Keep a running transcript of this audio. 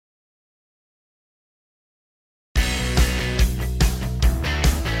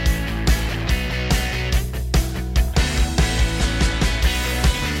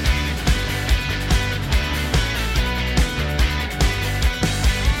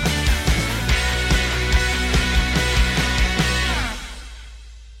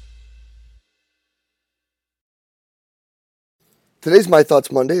Today's My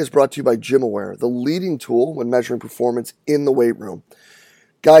Thoughts Monday is brought to you by GymAware, the leading tool when measuring performance in the weight room.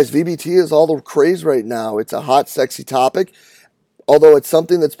 Guys, VBT is all the craze right now. It's a hot, sexy topic, although it's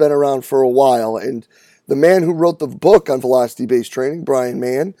something that's been around for a while. And the man who wrote the book on velocity-based training, Brian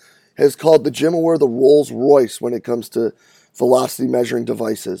Mann, has called the GymAware the Rolls Royce when it comes to velocity measuring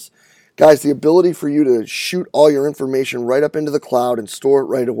devices. Guys, the ability for you to shoot all your information right up into the cloud and store it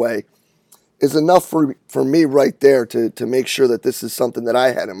right away is enough for me right there to make sure that this is something that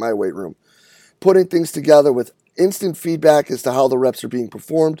I had in my weight room. Putting things together with instant feedback as to how the reps are being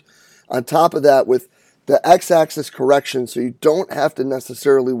performed. On top of that, with the x-axis correction, so you don't have to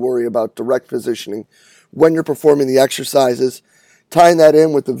necessarily worry about direct positioning when you're performing the exercises. Tying that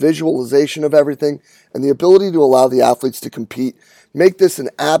in with the visualization of everything and the ability to allow the athletes to compete make this an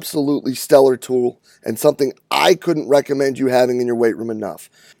absolutely stellar tool and something I couldn't recommend you having in your weight room enough.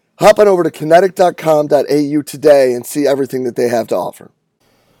 Hop on over to kinetic.com.au today and see everything that they have to offer.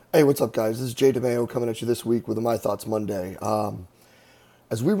 Hey, what's up, guys? This is Jay DeMayo coming at you this week with a My Thoughts Monday.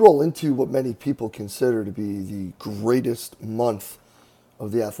 As we roll into what many people consider to be the greatest month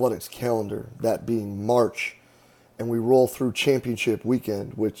of the athletics calendar, that being March, and we roll through championship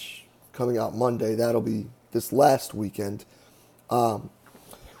weekend, which coming out Monday, that'll be this last weekend. I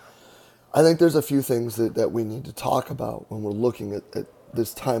think there's a few things that we need to talk about when we're looking at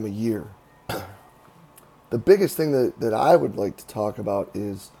this time of year. The biggest thing that I would like to talk about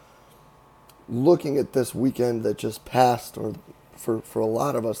is looking at this weekend that just passed, or for a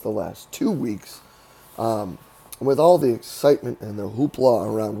lot of us the last 2 weeks, with all the excitement and the hoopla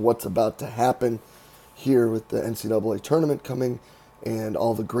around what's about to happen here with the NCAA tournament coming and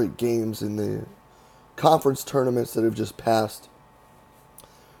all the great games in the conference tournaments that have just passed.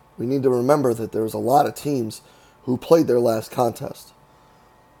 We need to remember that there's a lot of teams who played their last contest.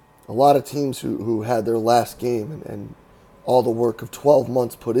 A lot of teams who had their last game and all the work of 12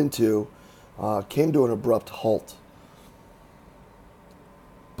 months put into came to an abrupt halt.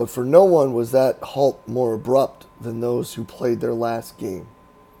 But for no one was that halt more abrupt than those who played their last game.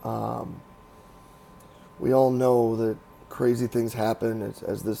 We all know that crazy things happen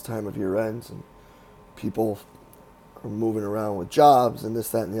as this time of year ends, and people are moving around with jobs and this,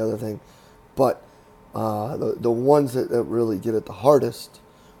 that, and the other thing. But the ones that really get it the hardest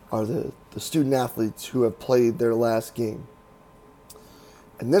are the student athletes who have played their last game.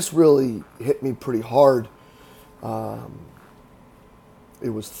 And this really hit me pretty hard. It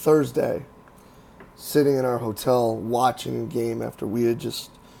was Thursday, sitting in our hotel watching a game after we had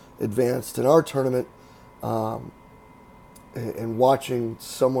just advanced in our tournament, and watching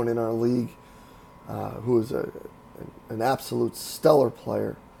someone in our league who is an absolute stellar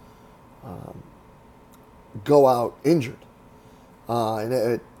player go out injured.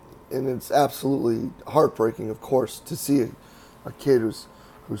 And it's absolutely heartbreaking, of course, to see a kid who's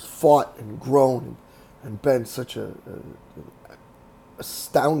fought and grown and been such a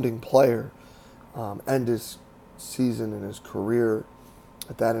astounding player end his season and his career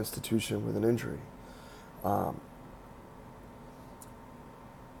at that institution with an injury.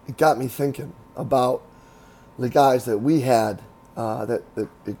 It got me thinking about the guys that we had that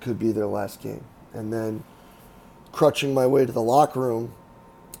it could be their last game. And then crutching my way to the locker room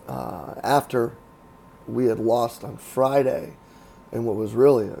after we had lost on Friday in what was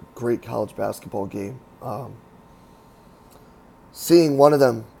really a great college basketball game. Seeing one of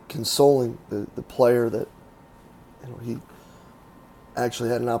them consoling the player that he actually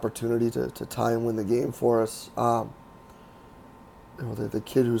had an opportunity to tie and win the game for us. The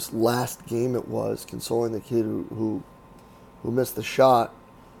kid whose last game it was, consoling the kid who missed the shot,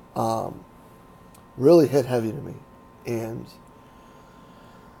 really hit heavy to me, and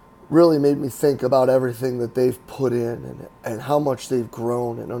really made me think about everything that they've put in and how much they've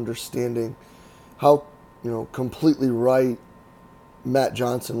grown, and understanding how completely right Matt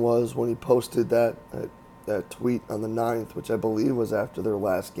Johnson was when he posted that tweet on the 9th, which I believe was after their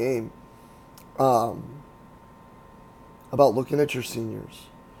last game, about looking at your seniors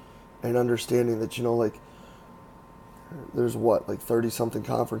and understanding that, there's 30-something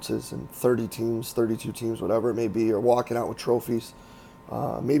conferences and 30 teams, 32 teams, whatever it may be, are walking out with trophies,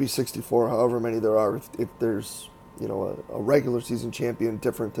 maybe 64, however many there are, if there's, a regular season champion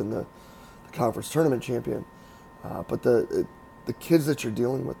different than the conference tournament champion. But the kids that you're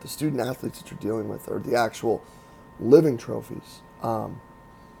dealing with, the student athletes that you're dealing with, are the actual living trophies.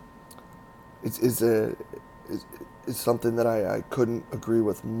 It's something that I couldn't agree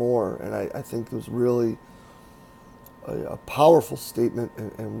with more, and I think it was really a powerful statement,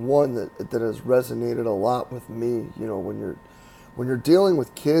 and one that has resonated a lot with me. When you're dealing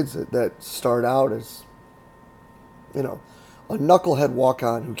with kids that start out as, a knucklehead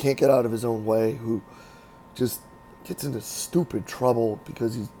walk-on who can't get out of his own way, who just gets into stupid trouble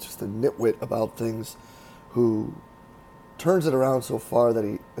because he's just a nitwit about things, who turns it around so far that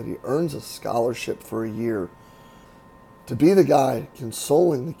he earns a scholarship for a year to be the guy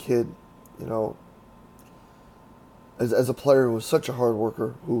consoling the kid, you know, as a player who was such a hard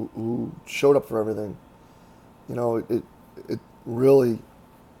worker, who showed up for everything. You know, it really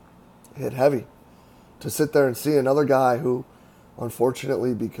hit heavy to sit there and see another guy who,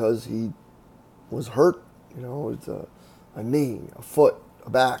 unfortunately, because he was hurt, you know, it's a knee, a foot,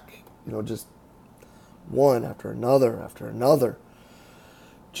 a back, you know, just one after another,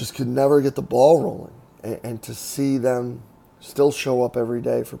 just could never get the ball rolling. And to see them still show up every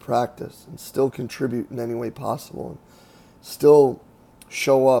day for practice and still contribute in any way possible and still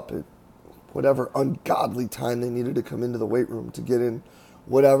show up at whatever ungodly time they needed to come into the weight room to get in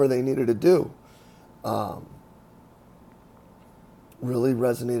whatever they needed to do, really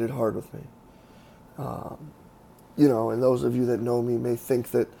resonated hard with me. You know, and those of you that know me may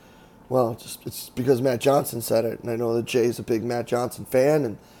think that, well, it's because Matt Johnson said it, and I know that Jay's a big Matt Johnson fan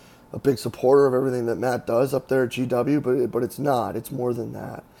and a big supporter of everything that Matt does up there at GW, but it's not. It's more than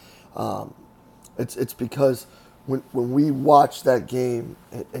that. It's because when we watched that game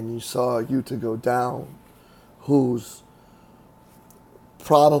and you saw Utah go down, who's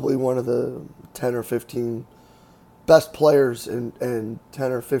probably one of the 10 or 15 best players and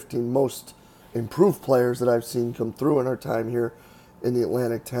 10 or 15 most improved players that I've seen come through in our time here in the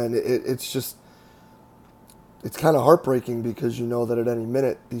Atlantic 10, it's kind of heartbreaking because you know that at any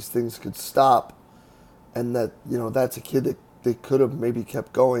minute these things could stop, and that, you know, that's a kid that they could have maybe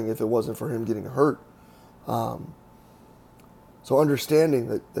kept going if it wasn't for him getting hurt. So understanding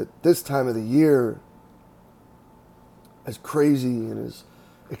that this time of the year, as crazy and as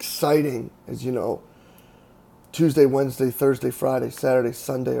exciting as, you know, Tuesday, Wednesday, Thursday, Friday, Saturday,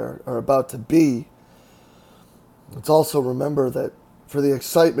 Sunday are about to be, let's also remember that for the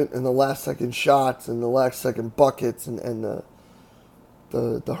excitement and the last second shots and the last second buckets and the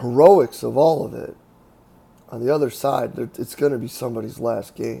heroics of all of it, on the other side, it's going to be somebody's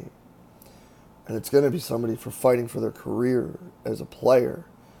last game. And it's going to be somebody for fighting for their career as a player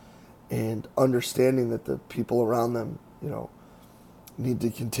and understanding that the people around them, you know, need to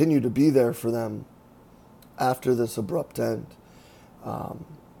continue to be there for them after this abrupt end.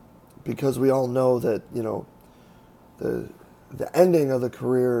 Because we all know that, you know, the ending of the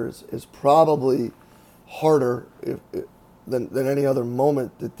career is probably harder than any other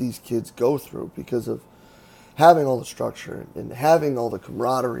moment that these kids go through because of having all the structure and having all the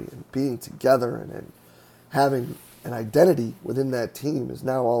camaraderie and being together and having an identity within that team is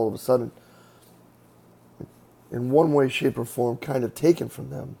now all of a sudden, in one way, shape, or form, kind of taken from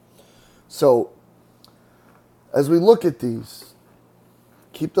them. So as we look at these,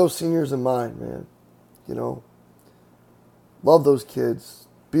 keep those seniors in mind, man. You know, love those kids.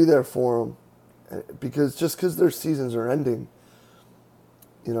 Be there for them. Because just because their seasons are ending,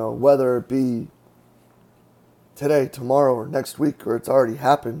 you know, whether it be today, tomorrow, or next week, or it's already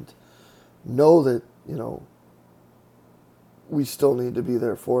happened, know that, you know, we still need to be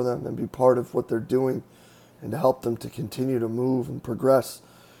there for them and be part of what they're doing and to help them to continue to move and progress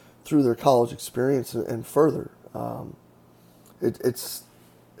through their college experience and further. It's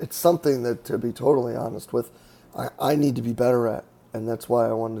something that, to be totally honest with, I need to be better at, and that's why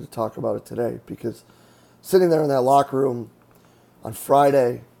I wanted to talk about it today, because sitting there in that locker room on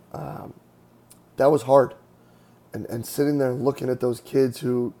Friday, that was hard. And sitting there and looking at those kids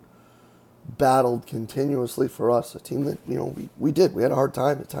who battled continuously for us, a team that, you know, we had a hard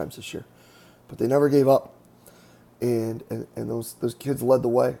time at times this year, but they never gave up. And those kids led the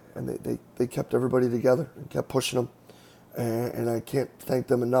way, and they kept everybody together and kept pushing them. And I can't thank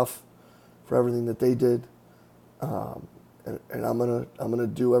them enough for everything that they did. And I'm gonna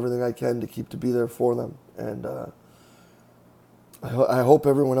do everything I can to be there for them. And I hope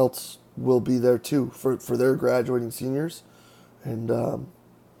everyone else will be there too for their graduating seniors, and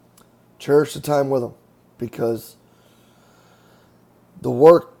cherish the time with them, because the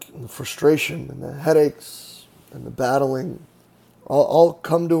work and the frustration and the headaches and the battling all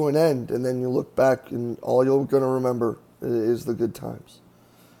come to an end, and then you look back and all you're going to remember is the good times.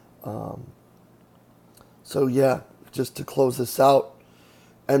 So yeah, just to close this out,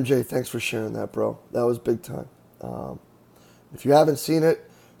 MJ, thanks for sharing that, bro. That was big time. If you haven't seen it,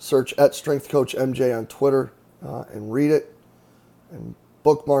 search at Strength Coach MJ on Twitter and read it and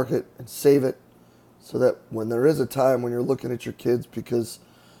bookmark it and save it, so that when there is a time when you're looking at your kids, because,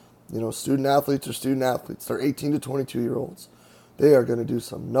 you know, student athletes are student athletes. They're 18 to 22-year-olds. They are going to do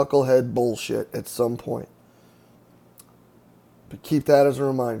some knucklehead bullshit at some point. But keep that as a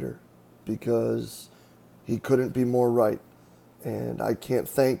reminder because he couldn't be more right. And I can't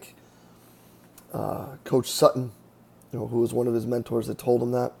thank Coach Sutton, who was one of his mentors that told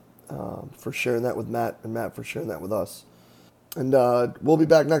him that, for sharing that with Matt, and Matt for sharing that with us. And we'll be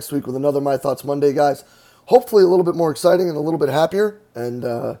back next week with another My Thoughts Monday, guys. Hopefully a little bit more exciting and a little bit happier. And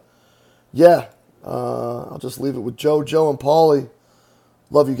I'll just leave it with Joe, and Paulie.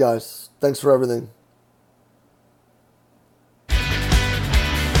 Love you guys. Thanks for everything.